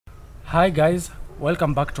Hi guys,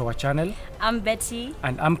 welcome back to our channel. I'm Betty.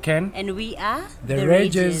 And I'm Ken. And we are The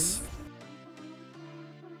Rages.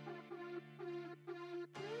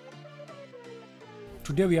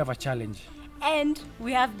 Today we have a challenge. And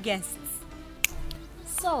we have guests.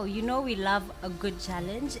 So, you know we love a good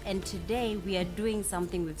challenge, and today we are doing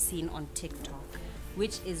something we've seen on TikTok,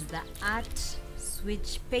 which is the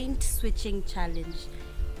paint switching challenge.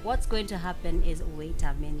 What's going to happen is, wait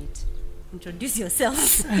a minute. Introduce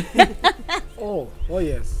yourselves. Oh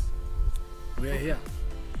yes. We're here.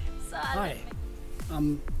 So, Hi,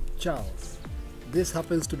 I'm Charles. This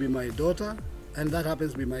happens to be my daughter, and that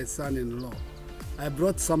happens to be my son-in-law. I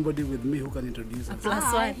brought somebody with me who can introduce himself. Plus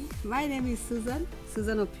Hi, one. my name is Susan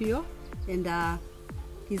Opio, and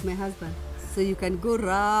he's my husband. So you can go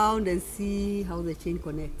round and see how the chain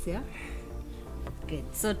connects, yeah? Good.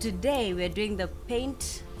 So today we're doing the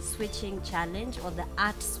paint switching challenge, or the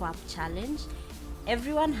art swap challenge.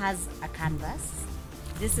 Everyone has a canvas.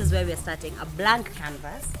 This is where we're starting, a blank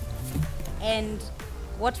canvas. And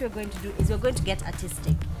what we're going to do is we're going to get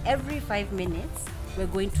artistic. Every 5 minutes, we're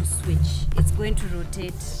going to switch. It's going to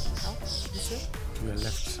rotate this way. To your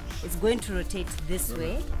left. It's going to rotate this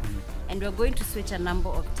way. And we're going to switch a number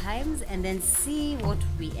of times and then see what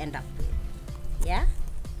we end up with. Yeah?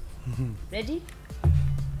 Ready?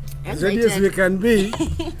 As ready as we can be.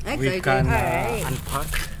 We can Alright.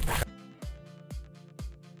 unpack.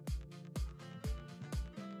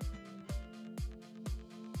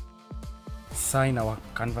 Sign our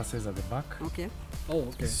canvases at the back Okay. Oh,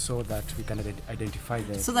 okay. so that we can identify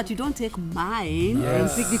the... So that you don't take mine, and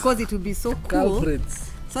Yes. think, because it will be so cool.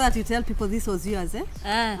 Culprits. So that you tell people this was yours, eh?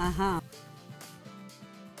 Uh-huh.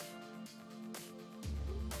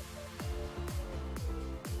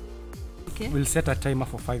 Okay. We'll set a timer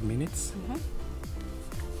for 5 minutes.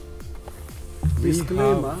 We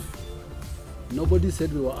Disclaimer, nobody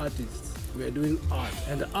said we were artists. We are doing art.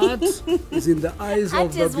 And art is in the eyes Art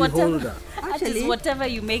of the is whatever. beholder. Art is whatever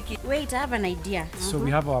you make it. Wait, I have an idea. So we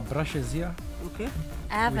have our brushes here. Okay.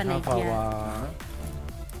 I have We an have idea. our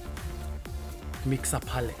mixer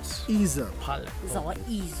palette. Easer. Palette. It's our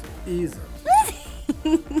easel. Easer.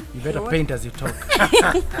 You better paint as you talk.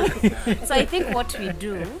 So I think what we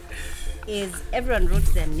do is everyone wrote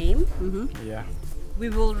their name. Yeah. We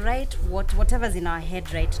will write whatever's in our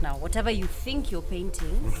head right now. Whatever you think you're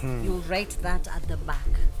painting, you'll write that at the back.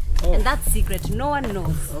 Oh. And that's secret. No one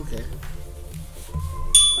knows. Okay.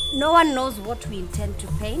 No one knows what we intend to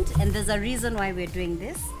paint, and there's a reason why we're doing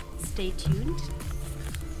this. Stay tuned.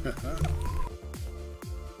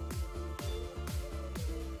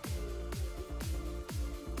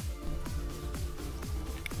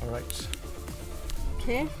 All right.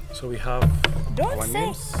 Okay. So we have Don't our say.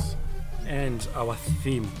 names and our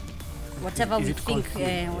theme. Whatever Is we it called think, theme?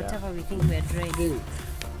 Yeah. whatever we think we're drawing.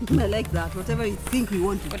 I like that. Whatever you think we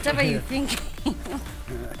want to. Whatever you think.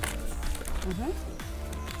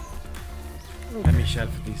 Let me shelf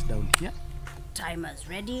this down here. Timer's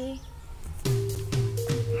ready.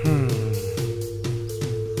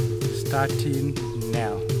 Starting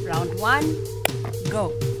now. Round 1,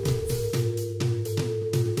 go.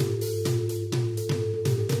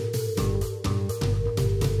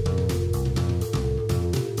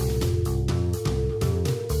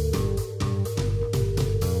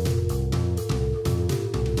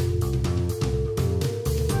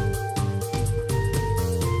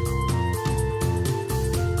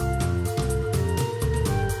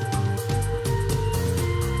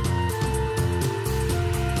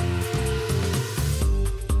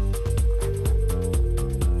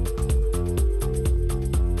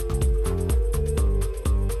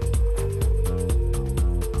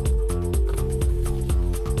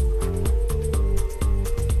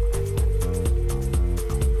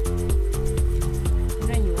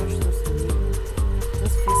 When you watch those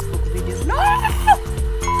Facebook videos. No!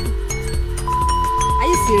 Are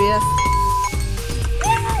you serious?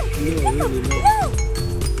 No, really, no.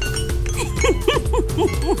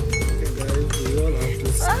 Okay, guys, we all have to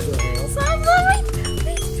stop.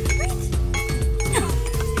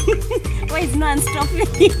 Why is no one stopping?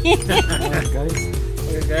 Alright, guys.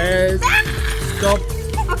 Okay, guys, stop.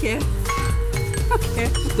 Okay. Okay.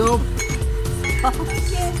 Stop.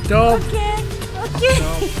 Stop. Okay.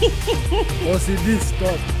 OCD,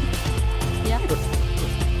 stop. Yeah.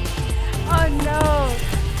 Oh no.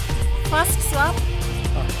 First swap.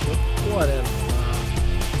 Whatever.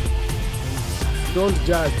 Don't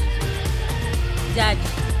judge. Judge.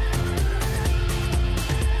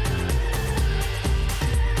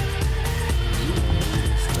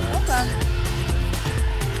 Okay.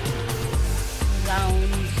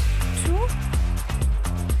 Round 2.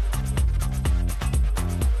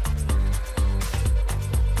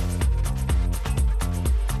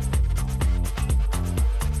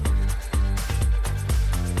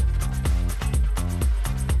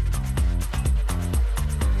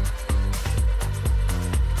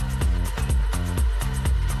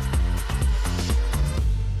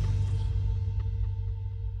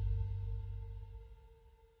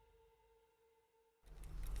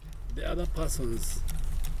 person's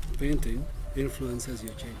painting influences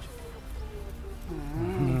your change.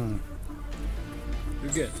 You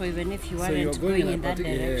get? So even if you So you're weren't going going in a in that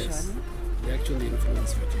direction, Yes, they actually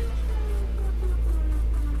influence your change.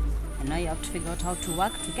 and now you have to figure out how to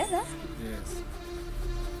work together. Yes,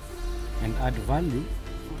 And add value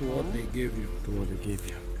to what they gave you. to what they gave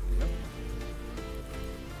you. Yep.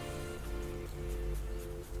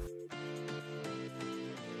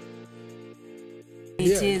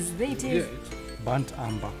 It is. There it Yeah, is. Burnt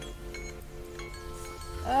amber.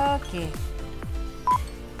 Okay.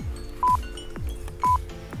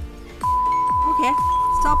 Okay.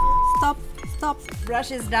 Stop. Stop. Stop.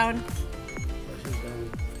 Brushes down. brushes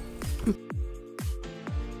down.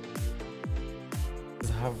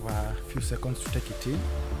 Just have a few seconds to take it in.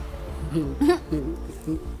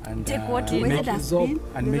 And Take what in? Where's make, the absorb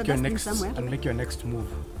dustbin? and There's make a your dustbin next somewhere. and make your next move.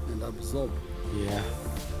 And absorb. Yeah.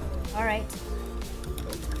 All right.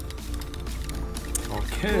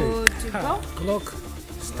 Okay. Good to go. Clock.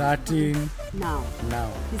 Starting Now. now.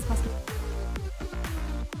 He's passing.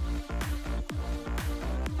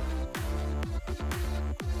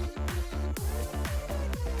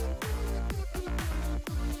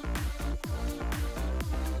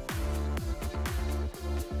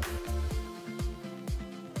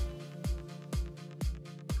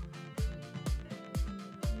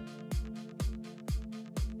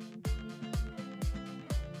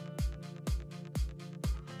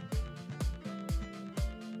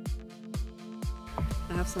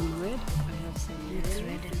 I have some red. I have some It's yellow.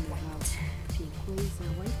 red and white. Pink. Where is the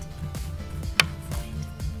white?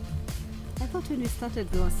 I thought when we started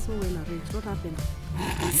they were so well arranged. What happened?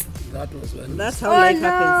 That was when. That's how Oh life no!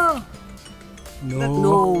 happens. No.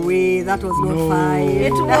 No way, that was not No. fine.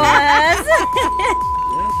 It was.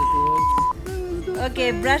 Yes, it was.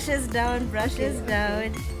 Okay, brushes down, brushes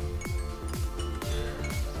down.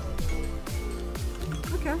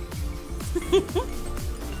 Okay.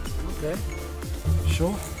 Okay.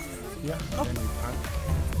 Sure. Yeah. Then we pack.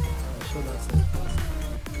 I'll show that side first.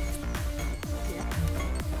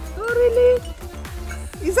 Oh really?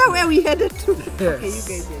 Is that where we headed to? Okay, you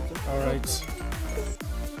guys enjoy. All right. Is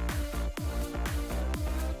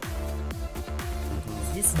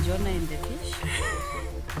this Jonah in the fish?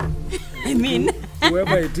 I mean,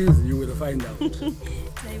 Whoever it is, you will find out.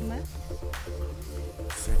 timer.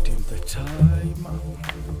 Setting the timer.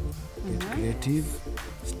 Get creative.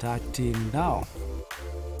 Starting now.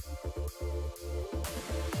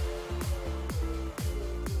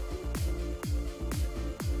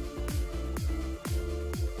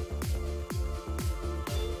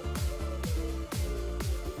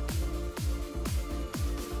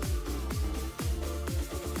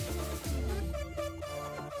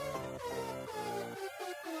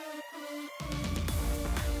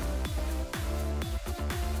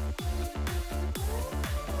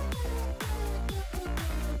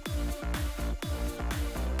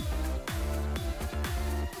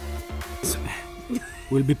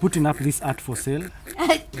 We'll be putting up this art for sale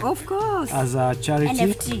Of course. as a charity.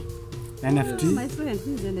 NFT. NFT. My friend,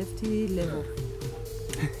 who's NFT level.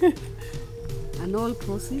 And all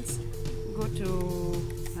proceeds go to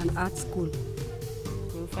an art school.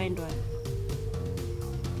 We'll find one.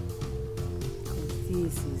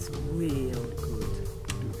 This is real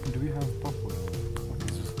good. Do we have purple?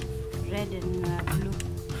 What is this? Red and blue.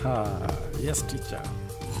 Ah, yes, teacher.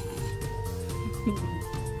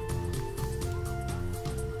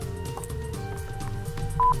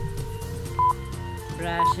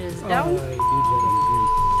 Brushes Oh, down. I did red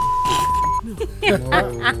and green. No.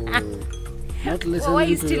 Not listening Oh, why are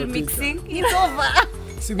you to still your teacher. mixing? It's over.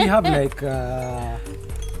 See, we have like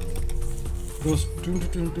those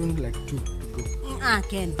tune, like two to go.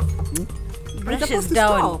 Ken. It's Brushes supposed to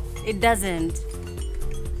down. stop. It doesn't.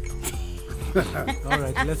 All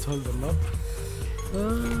right, let's hold them up.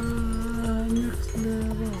 Next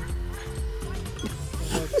level.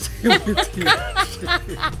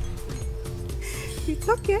 It's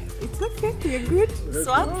okay. It's okay. You're good.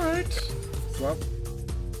 Swap. All right. Swap.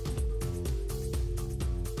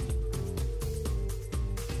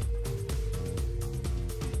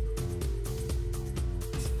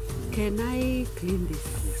 Can I clean this?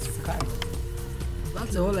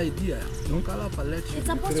 That's the whole idea. Don't color palette. should It's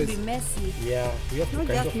supposed to be crazy. messy. Yeah, we have two Not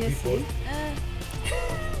kinds just of people. messy.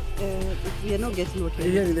 We are not getting what You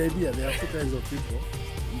we hear the idea? There are two kinds of people.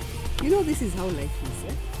 You know, this is how life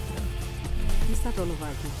is. Eh? We start all over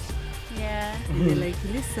again. Yeah. And they're like,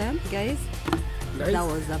 listen, guys, Guys, that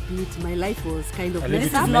was a bit. My life was kind of A little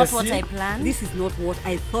This messed is bit up. not what messy. I planned. This is not what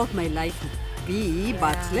I thought my life would be,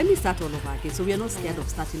 but let me start all over again. So we are not scared of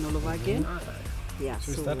starting all over again. Yeah.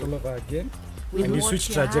 So we start all over again. with And you what switch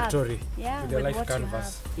you have. trajectory Yeah, with the with life what you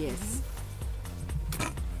canvas. Yes.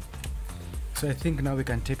 So I think now we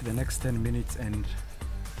can take the next 10 minutes and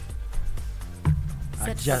Set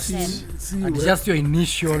for adjust 10. See adjust your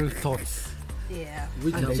initial thoughts Yeah.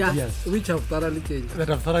 which and have, ideas which have thoroughly changed. that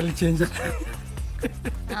have thoroughly changed. I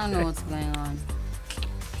don't know what's going on.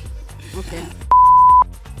 Okay.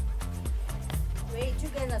 Wait, you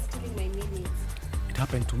guys are stealing my minutes. It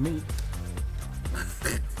happened to me.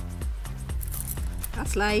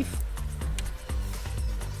 That's life.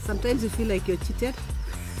 Sometimes you feel like you're cheated.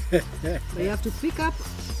 But you have to pick up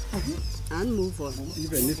and move on.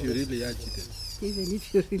 Even if you really are cheated. Even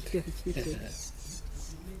if you really are cheated.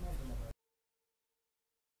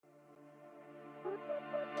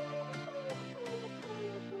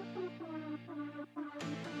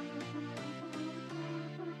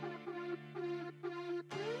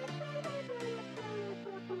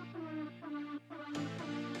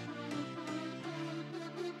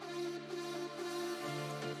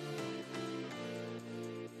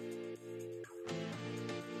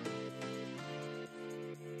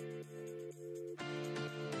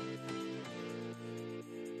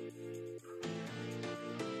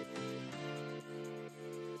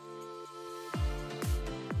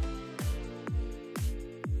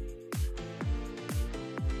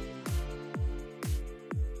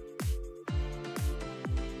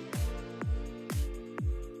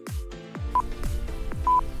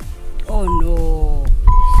 Oh no.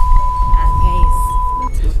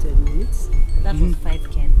 Guys, That's not 10 minutes. that was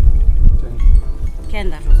 5, Ken. Ken,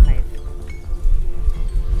 that was 5.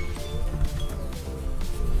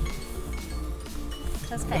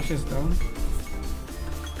 That's 5. Brushes down. Let's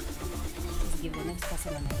give the next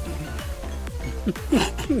person an idea.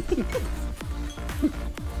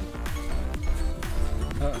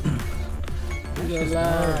 You're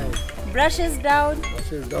live. Brushes down.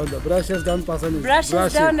 Brushes down. The brushes down person is Brushes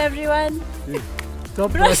brushing. down, everyone.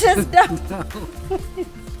 Stop Brushes brushing. down.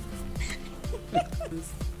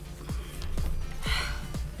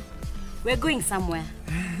 We're going somewhere.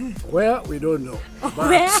 Where? We don't know. But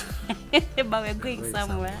Where? But we're going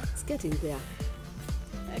somewhere. It's getting there.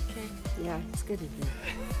 Okay. Yeah, it's getting there.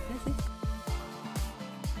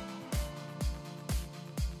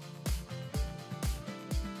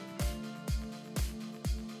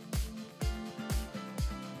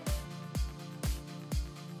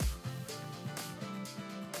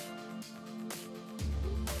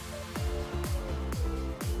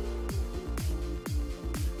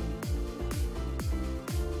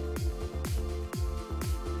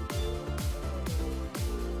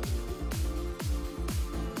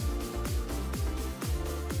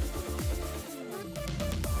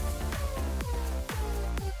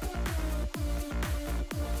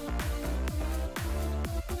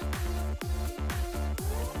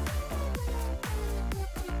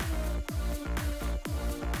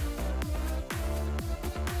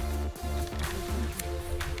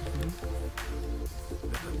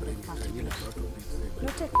 That's it. No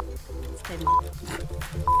take. It's 10 minutes.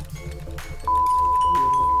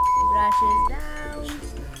 Brushes down.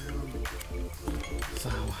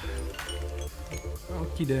 Sawa.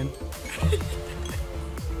 Okay then.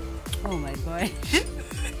 Oh my boy.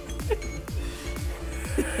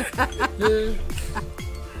 yeah,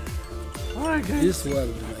 Alright guys. this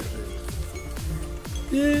world, my friend.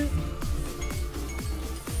 Yeah.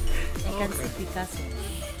 I can see Picasso.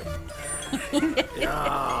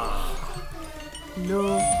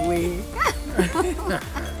 No way.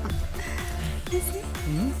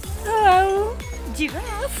 Oh,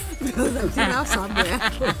 giraffe. There's a giraffe somewhere.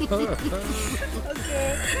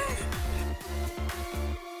 Okay.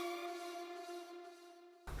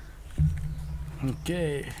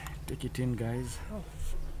 Okay, take it in guys.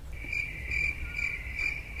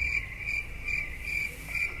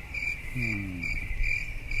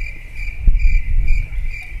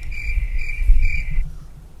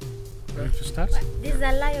 Ready to start? This is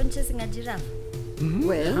a lion chasing a giraffe.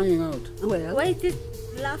 Well, Hanging out. well. Why is it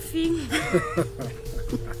laughing?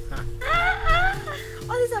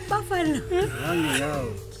 Oh, this is a buffalo. Hanging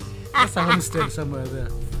out. That's a homestead somewhere there.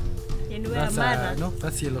 In where That's Mara? no,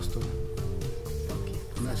 that's Yellowstone.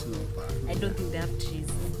 National Park. I don't think they have trees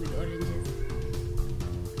with oranges.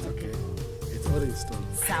 Okay. It's Orange Stone.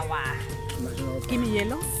 Sour. National Park. Give me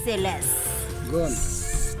yellow. Say less. Go on.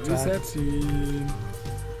 Reset. Starting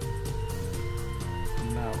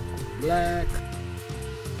now. Black.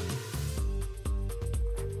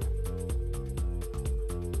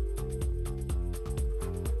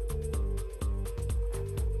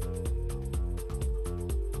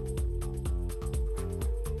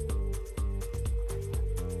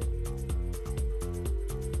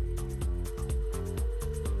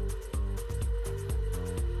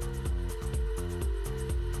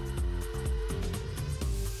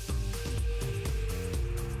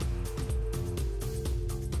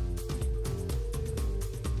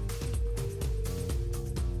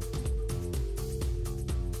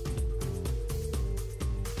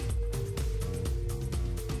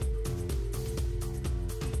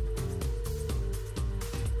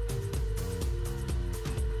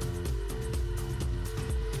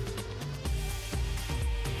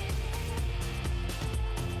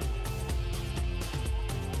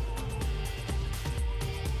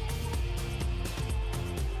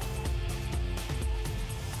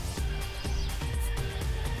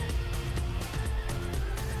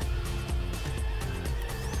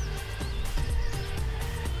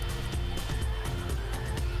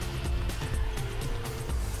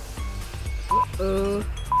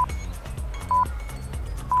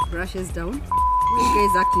 Brushes down. You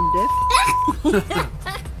guys acting deaf.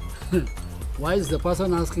 Why is the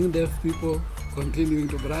person asking deaf people continuing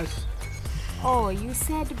to brush? Oh, you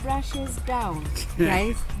said brushes down.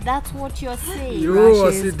 Guys, That's what you're saying. You,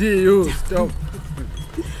 Brushes. OCD, you, stop.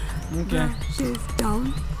 Okay. brushes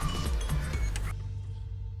down.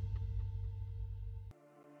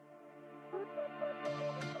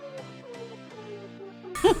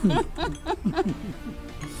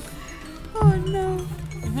 Oh no.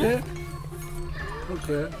 Okay.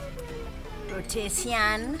 Okay.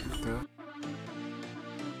 Rotation. Okay.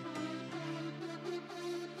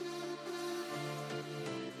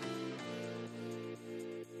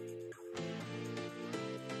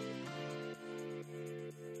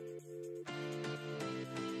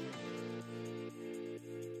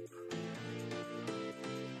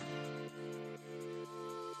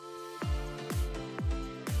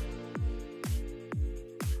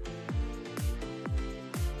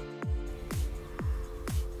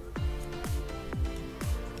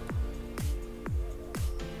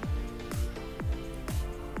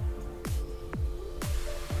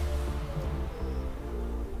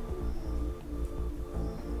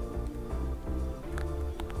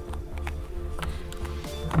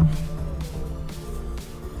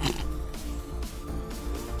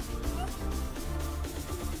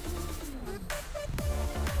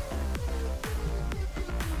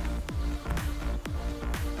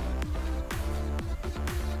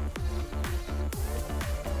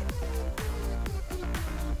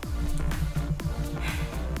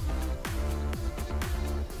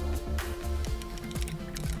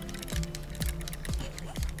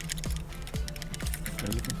 Are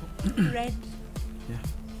you looking for? Red. Yeah.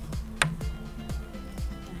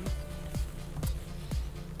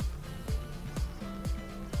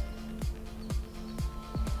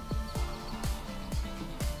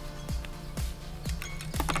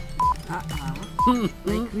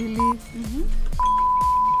 Like really?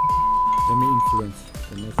 Let me influence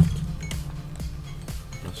the next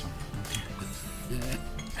person.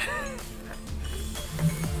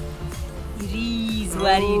 It is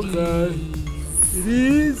what it Okay. is. It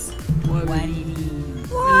is what What it it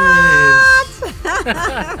is.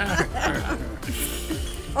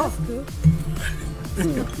 Oh, good.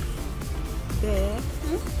 There.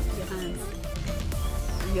 Your hands.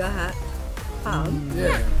 Your palm.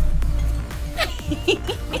 Yeah.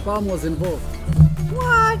 The palm was involved.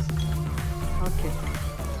 What? Okay.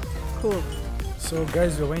 Cool. So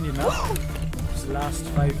guys, we're winding up. It's the last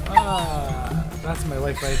 5. That's my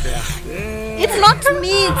wife right there. It's not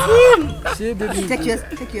me, it's him. She didn't. Take yours.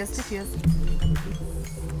 Take yours. Take yours.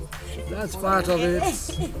 That's part of it.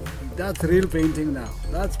 That's real painting now.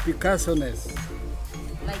 That's Picasso-ness.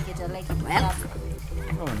 Like it, I like it. Well.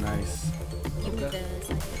 Oh, nice. Give me the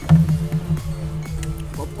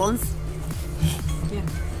Popcorns. Yeah.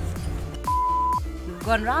 We've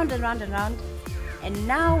gone round and round and round, and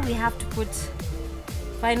now we have to put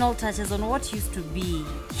final touches on what used to be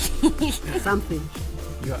Something.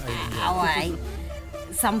 Your idea. our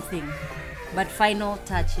something, but final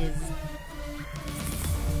touches.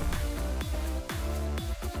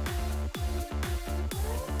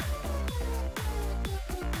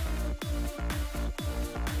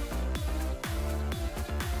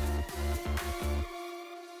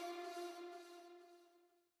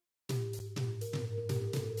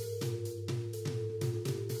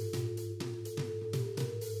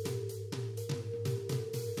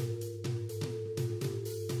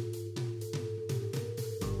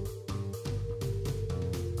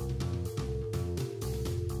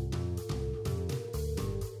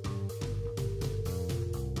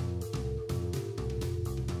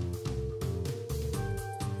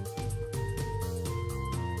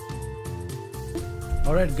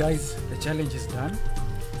 Alright guys, the challenge is done.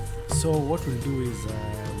 So what we'll do is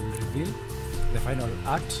we'll reveal the final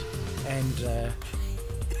art and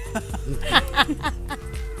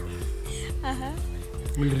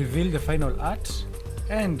we'll reveal the final art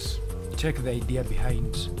and check the idea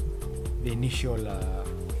behind the initial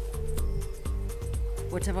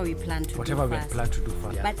Whatever we plan to whatever do we first. had planned to do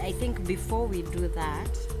first. But I think before we do that,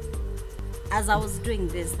 as I was doing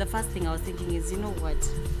this, the first thing I was thinking is, you know what?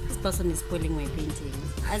 This person is spoiling my painting.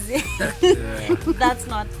 As in, that's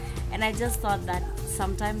not. And I just thought that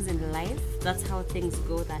sometimes in life, that's how things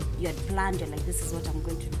go. That you had planned, you're like, this is what I'm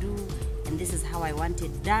going to do, and this is how I want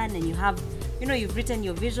it done. And you have, you know, you've written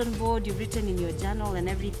your vision board, you've written in your journal and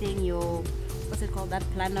everything. Your what's it called? That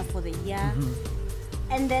planner for the year.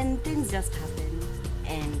 And then things just happen,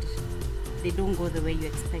 and they don't go the way you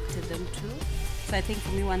expected them to. So I think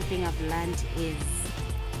for me, one thing I've learned is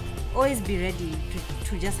always be ready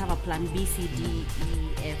to just have a plan B, C, D, E,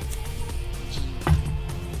 F,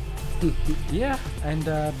 G. Yeah, and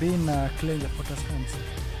being clear in the potter's hands.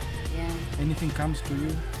 Yeah. Anything comes to you,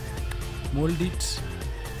 mold it,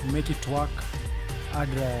 make it work, add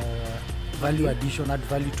value addition, add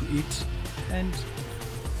value to it, and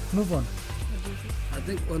move on. I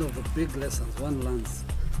think one of the big lessons one learns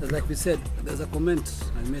is, like we said, there's a comment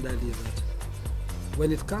I made earlier that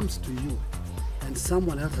when it comes to you and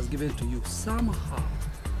someone else has given to you, somehow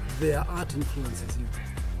their art influences you.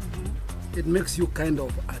 It makes you kind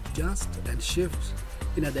of adjust and shift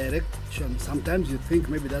in a direction. Sometimes you think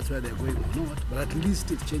maybe that's where they're going or not, but at least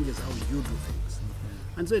it changes how you do things.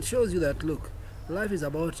 And so it shows you that, look, life is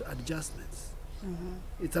about adjustments.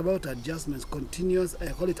 It's about adjustments, continuous, I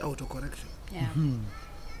call it autocorrection. Yeah.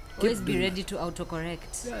 Always be ready to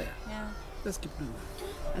autocorrect. Yeah. Yeah. Let's keep doing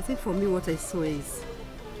that. I think for me what I saw is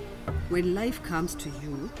when life comes to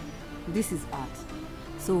you, this is art.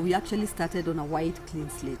 So we actually started on a white clean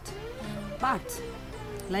slate. But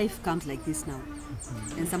life comes like this now.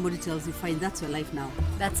 And somebody tells you, fine, that's your life now.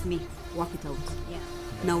 That's me. Work it out. Yeah.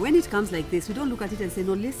 Now when it comes like this, we don't look at it and say,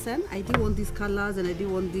 no, listen, I didn't want these colors and I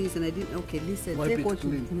didn't want this and I didn't, okay, listen, Wipe take it what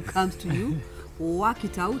clean. comes to you, work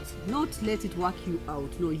it out, not let it work you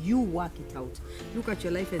out. No, you work it out. Look at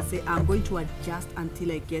your life and say, I'm going to adjust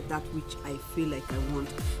until I get that which I feel like I want.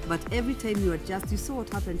 But every time you adjust, you saw what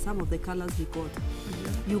happened, some of the colors we got.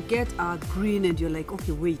 You get a green and you're like,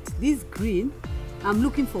 okay, wait, this green, I'm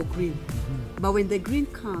looking for green. But when the green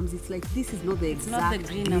comes, it's like, this is not the It's exact not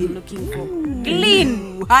the green I'm looking for.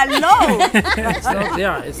 Green! Hello! It's not,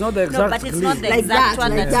 yeah, it's not the exact No, but it's green. not the Like exact that,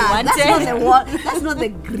 one like that that. you wanted. That's not the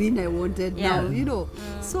green I wanted Yeah. now, you know.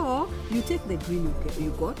 So you take the green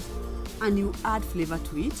you got and you add flavor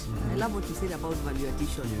to it. I love what you said about value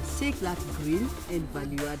addition. Yes. Take that green and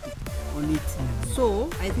value add it on it. So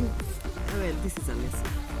I think, well, this is a lesson.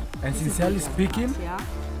 And This is sincerely what I speaking, art, yeah.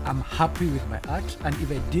 I'm happy with my art, and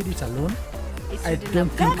if I did it alone, It I shouldn't don't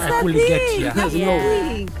have think been. I could get here. There's no Yeah.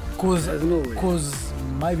 way. Because There's no way.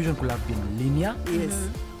 my vision could have been linear, Yes.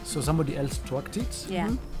 so somebody else twerked it.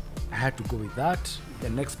 Yeah. I had to go with that. The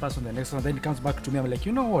next person, then it comes back to me. I'm like,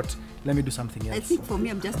 you know what? Let me do something else. I think for me,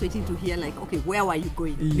 I'm just waiting to hear like, okay, where were you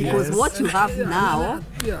going? Yes. Because what you have now,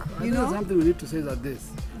 Yeah, I you think know? something we need to say is that this.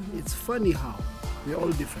 It's funny how we're all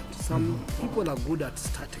different. Some people are good at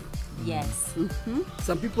starting. Yes.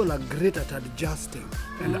 Some people are great at adjusting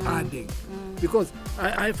and adding. Because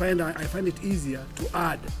I find it easier to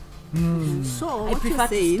add. so I what prefer you're to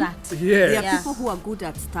saying, start. there are Yeah. people who are good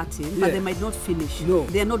at starting, but Yeah. they might not finish. No.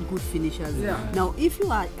 They are not good finishers. Yeah. Now, if you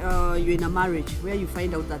are you're in a marriage where you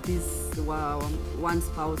find out that this one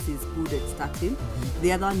spouse is good at starting,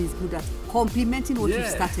 the other one is good at complementing what you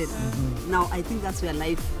Yes. started. Now, I think that's where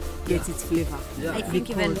life gets its flavor. Yeah. I think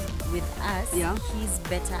even Because- with us, Yeah. he's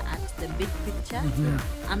better at the big picture.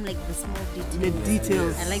 I'm like the small The details.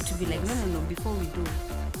 details. I like to be like, no, before we do,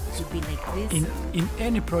 it should be like this. in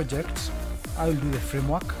any project, I will do the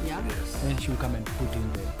framework, Yeah. then she will come and put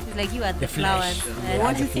in the. It's like you are the The flesh. flowers. Yeah.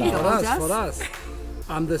 What do you think For about us, us? for us,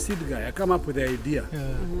 I'm the seed guy. I come up with the idea.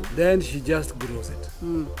 Then she just grows it.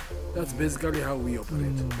 That's basically how we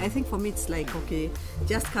operate. I think for me it's like, okay,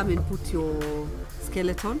 just come and put your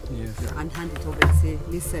skeleton Yes. and hand it over and say,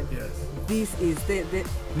 listen, Yes. this is the the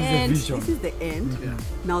end. vision. This is the end. Yeah.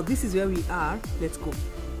 Now this is where we are. Let's go.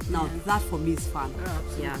 Now that for me is fun. Yeah,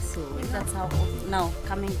 absolutely. Yeah. So I think that's how. Now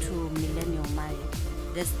coming to millennial marriage,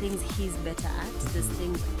 there's things he's better at. There's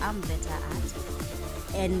things I'm better at.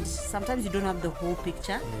 And sometimes you don't have the whole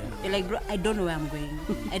picture. You're like, bro, I don't know where I'm going.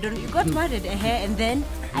 I don't. You got married, and then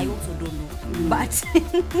I also don't know. But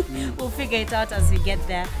we'll figure it out as we get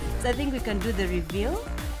there. So I think we can do the reveal,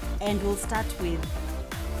 and we'll start with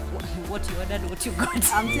what you ordered, what you got.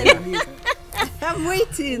 I'm telling you, I'm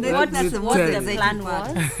waiting. I What think that's the what most the exciting plan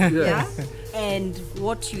part. was, Yeah. and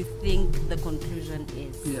what you think the conclusion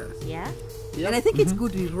is. Yes. Yeah. And I think it's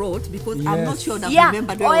good we wrote because I'm not Yes. sure that I Yeah.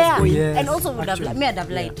 remembered where Oh I was yeah. going. Yes, And also would have actually. me, I'd have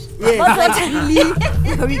lied. Yes, actually,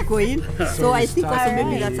 where are we going? So I think start also maybe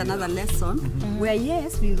with- that's another lesson where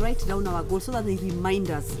yes, we write down our goals so that they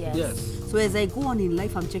remind us. Yes. Yes. So as I go on in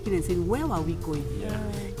life, I'm checking and saying, where are we going?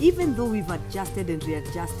 Even though we've adjusted and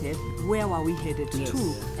readjusted, where are we headed Yes. to?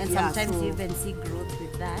 And Yeah, sometimes so- you even see growth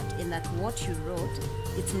with that, in that what you wrote,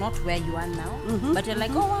 it's not where you are now. But you're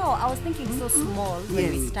like, oh wow, I was thinking so small when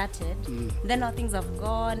we Yes. started. Then now things have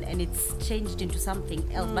gone and it's changed into something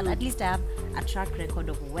else. But at least I have a track record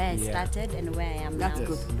of where I Yeah. started and where I am That's now.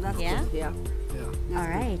 good. That's Yeah? good. Yeah. Yeah. All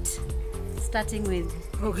right. Starting with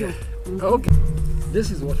Okay. Okay. This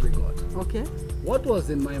is what we got. Okay. What was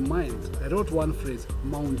in my mind? I wrote one phrase: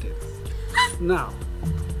 mountains. Now,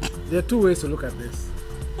 There are two ways to look at this.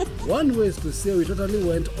 One way is to say we totally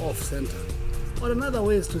went off center, or another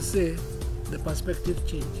way is to say the perspective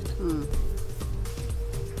changed.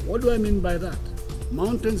 What do I mean by that?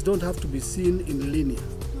 Mountains don't have to be seen in linear.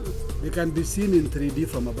 They can be seen in 3D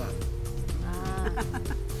from above.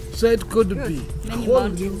 So it could be Many whole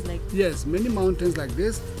mountains like yes, many mountains like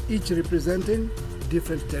this, each representing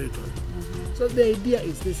different territory. So the idea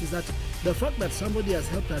is this: is that the fact that somebody has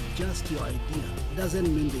helped adjust your idea doesn't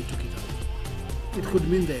mean they took it out. It could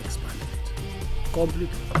mean they expanded it completely.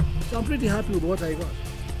 So I'm pretty happy with what I got.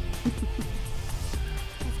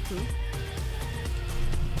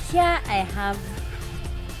 Here I have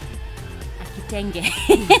a kitenge.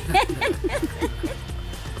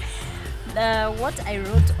 What I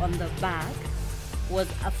wrote on the back was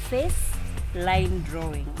a face line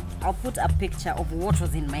drawing. I'll put a picture of what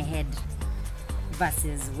was in my head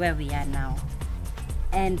versus where we are now.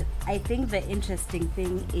 And I think the interesting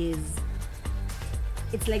thing is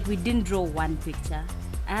it's like we didn't draw one picture.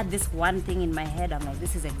 I had this one thing in my head. I'm like,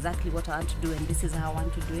 this is exactly what I want to do and this is how I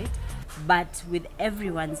want to do it. But with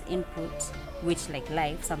everyone's input, which like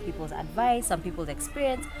life, some people's advice, some people's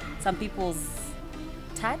experience, some people's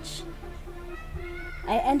touch,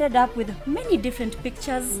 I ended up with many different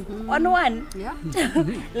pictures on one. Yeah.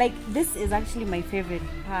 Like this is actually my favorite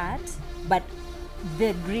part, but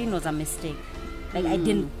the green was a mistake. Like I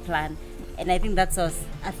didn't plan. And I think that's a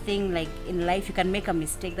thing, like in life you can make a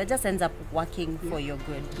mistake that just ends up working for your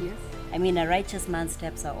good. Yes. I mean, a righteous man's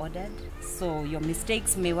steps are ordered, so your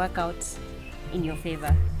mistakes may work out in your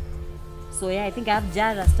favor. So yeah, I think I have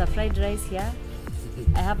jar Rasta fried rice here.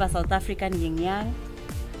 I have a South African yin yang.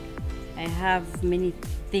 I have many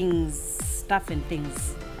things, stuff and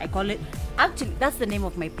things. I call it, actually that's the name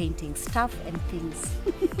of my painting, Stuff and Things.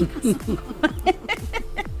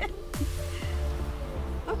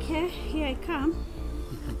 Okay, here I come.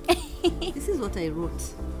 This is what I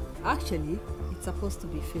wrote. Actually, it's supposed to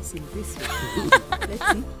be facing this way.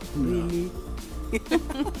 Let's see. Really?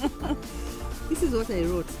 This is what I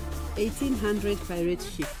wrote. 1800 pirate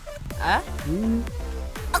ship. Huh?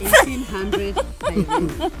 1800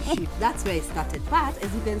 pirate ship. That's where I started. But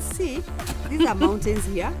as you can see, these are mountains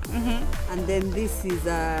here. And then this is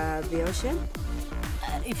the ocean.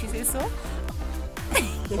 If you say so.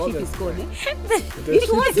 The Oh, ship is that's gone. The It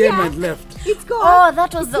ship was came here. and left. It's gone. Oh,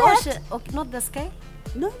 that was the Left. ocean. Okay, not the sky.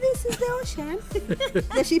 No, this is the ocean.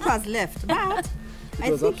 The ship has left. But I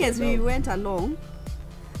was think upside as we down. went along,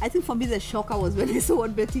 I think for me the shocker was when I saw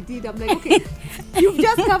what Betty did. I'm like, okay, you've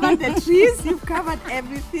just covered the trees, you've covered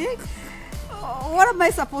everything. What am I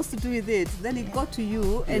supposed to do with it? Then it got to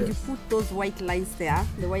you and Yes. you put those white lines there,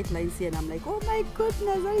 the white lines here, and I'm like, oh my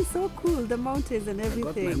goodness, that is so cool, the mountains and I got my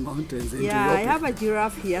everything. mountains into Yeah, your I have a picture.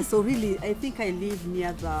 giraffe here, so really, I think I live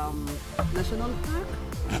near the national park.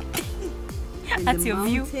 in That's the your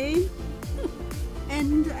view. mountain.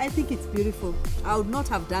 And I think it's beautiful. I would not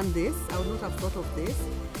have done this. I would not have thought of this.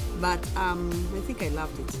 But I think I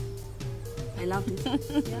loved it. I loved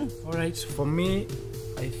it. Yeah. All right, for me,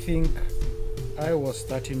 I think I was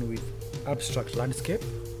starting with abstract landscape,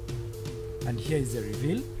 and here is the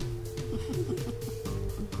reveal.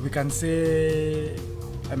 We can say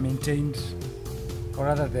I maintained, or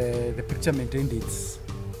rather the picture maintained its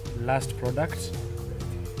last product.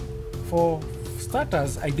 For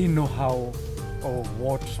starters, I didn't know how or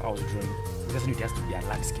what I was drawing. It just knew it has to be a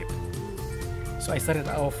landscape. So I started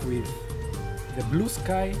off with the blue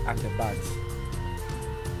sky and the birds.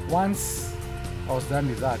 Once I was done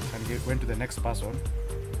with that and went to the next person,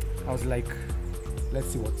 I was like, let's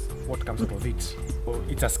see what comes out of it. So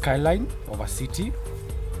it's a skyline of a city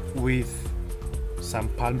with some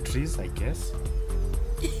palm trees, I guess,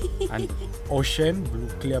 and ocean,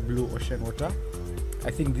 clear blue ocean water. I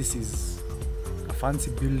think this is a fancy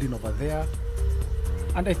building over there.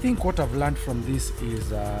 And I think what I've learned from this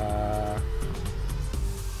is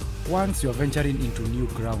once you're venturing into new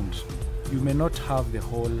ground, you may not have the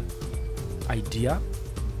whole idea.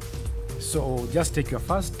 So just take your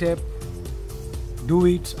first step, do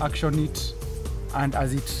it, action it, and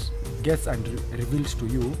as it gets and revealed to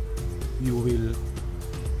you, you will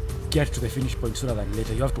get to the finish point sooner than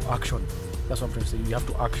later. You have to action. That's what I'm trying to say. You have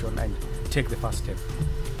to action and take the first step.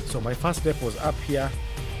 So my first step was up here,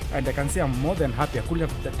 and I can say I'm more than happy. I couldn't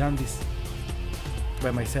have done this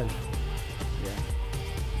by myself. Yeah.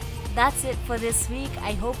 That's it for this week.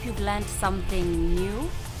 I hope you've learned something new.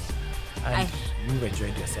 And you've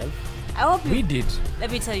enjoyed yourself. I hope We you. did.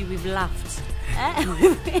 Let me tell you, we've laughed. I've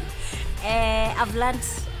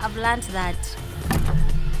learned that.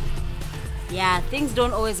 Yeah, things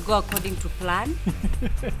don't always go according to plan.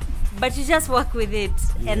 But you just work with it,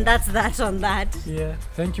 and that's that on that. Yeah.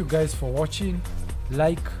 Thank you guys for watching.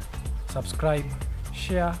 Like, subscribe,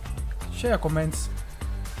 share your comments.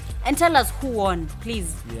 And tell us who won,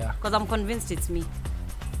 please. Yeah. Because I'm convinced it's me.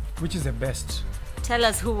 Which is the best? Tell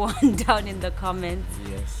us who won down in the comments.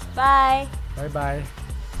 Yes. Bye. Bye bye.